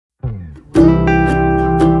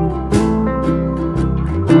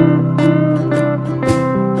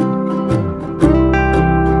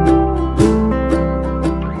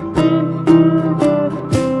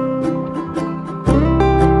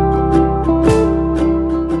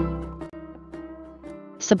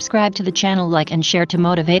Subscribe to the channel, like and share to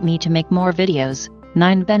motivate me to make more videos.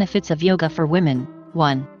 9 benefits of yoga for women.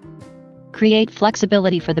 1. Create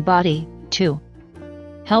flexibility for the body. 2.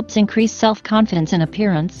 Helps increase self-confidence and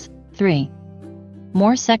appearance. 3.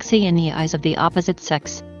 More sexy in the eyes of the opposite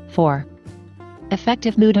sex. 4.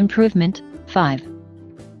 Effective mood improvement. 5.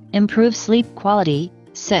 Improve sleep quality.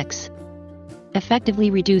 6.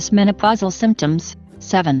 Effectively reduce menopausal symptoms.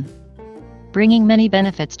 7. Bringing many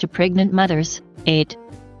benefits to pregnant mothers. 8.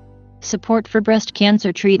 Support for breast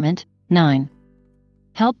cancer treatment. 9.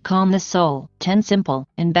 Help calm the soul. 10 simple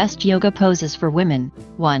and best yoga poses for women.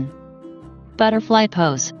 1. Butterfly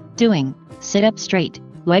pose. Doing. Sit up straight,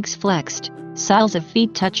 legs flexed, soles of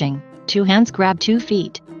feet touching, 2 hands grab 2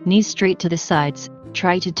 feet, knees straight to the sides,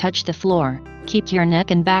 try to touch the floor, keep your neck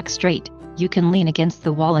and back straight. You can lean against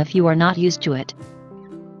the wall if you are not used to it.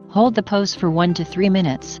 Hold the pose for 1 to 3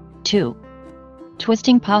 minutes. 2.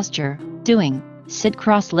 Twisting posture. Doing. Sit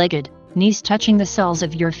cross-legged, knees touching the soles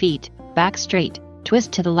of your feet, back straight,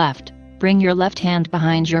 twist to the left, bring your left hand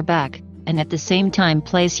behind your back, and at the same time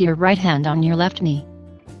place your right hand on your left knee.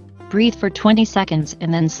 Breathe for 20 seconds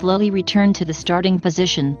and then slowly return to the starting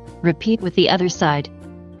position. Repeat with the other side.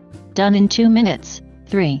 Done in 2 minutes.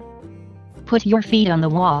 3. Put your feet on the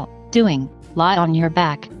wall. Doing. Lie on your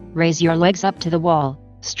back, raise your legs up to the wall,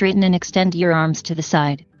 straighten and extend your arms to the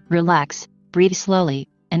side, relax, breathe slowly,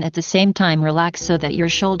 and at the same time relax so that your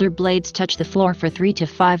shoulder blades touch the floor for 3 to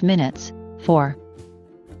 5 minutes. 4.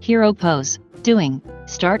 Hero pose. Doing.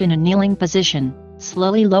 Start in a kneeling position,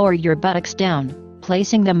 slowly lower your buttocks down,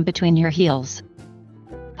 placing them between your heels.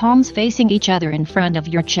 Palms facing each other in front of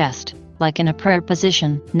your chest, like in a prayer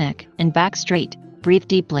position, neck and back straight, breathe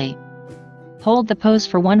deeply. Hold the pose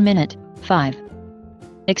for 1 minute. 5.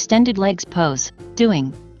 Extended legs pose.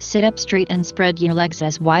 Doing. Sit up straight and spread your legs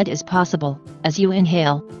as wide as possible. As you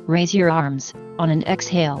inhale, raise your arms. On an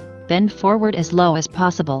exhale, bend forward as low as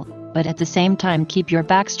possible, but at the same time keep your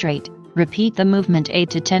back straight. Repeat the movement 8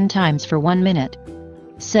 to 10 times for 1 minute.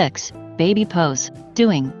 6. Baby pose.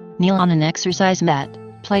 Doing. Kneel on an exercise mat,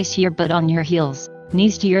 place your butt on your heels,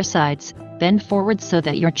 knees to your sides, bend forward so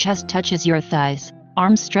that your chest touches your thighs,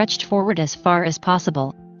 arms stretched forward as far as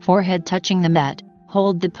possible, forehead touching the mat.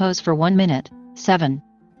 Hold the pose for 1 minute. 7.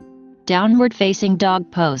 Downward facing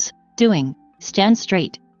dog pose. Doing. Stand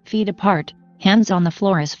straight, feet apart, hands on the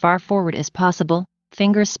floor as far forward as possible,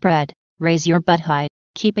 fingers spread, raise your butt high,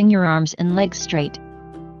 keeping your arms and legs straight.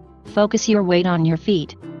 Focus your weight on your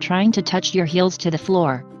feet, trying to touch your heels to the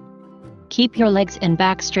floor. Keep your legs and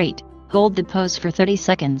back straight, hold the pose for 30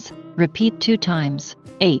 seconds, repeat 2 times.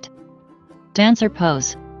 8. Dancer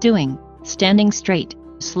pose. Doing. Standing straight,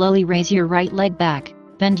 slowly raise your right leg back,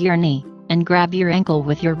 bend your knee, and grab your ankle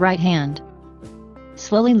with your right hand.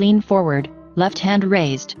 Slowly lean forward, left hand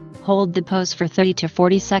raised, hold the pose for 30 to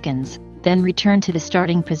 40 seconds, then return to the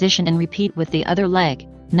starting position and repeat with the other leg.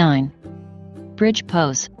 9. Bridge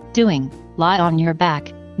pose. Doing. Lie on your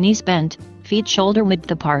back, knees bent, feet shoulder width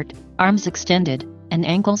apart, arms extended, and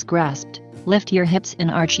ankles grasped. Lift your hips and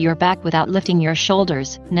arch your back without lifting your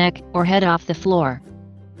shoulders, neck, or head off the floor.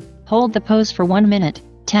 Hold the pose for 1 minute.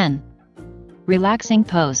 10. Relaxing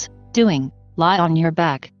pose. Doing. Lie on your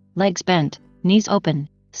back, legs bent, knees open,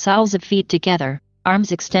 soles of feet together,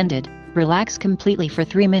 arms extended. Relax completely for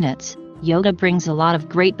 3 minutes. Yoga brings a lot of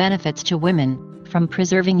great benefits to women, from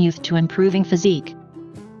preserving youth to improving physique.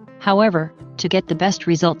 However, to get the best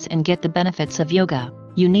results and get the benefits of yoga,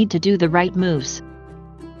 you need to do the right moves.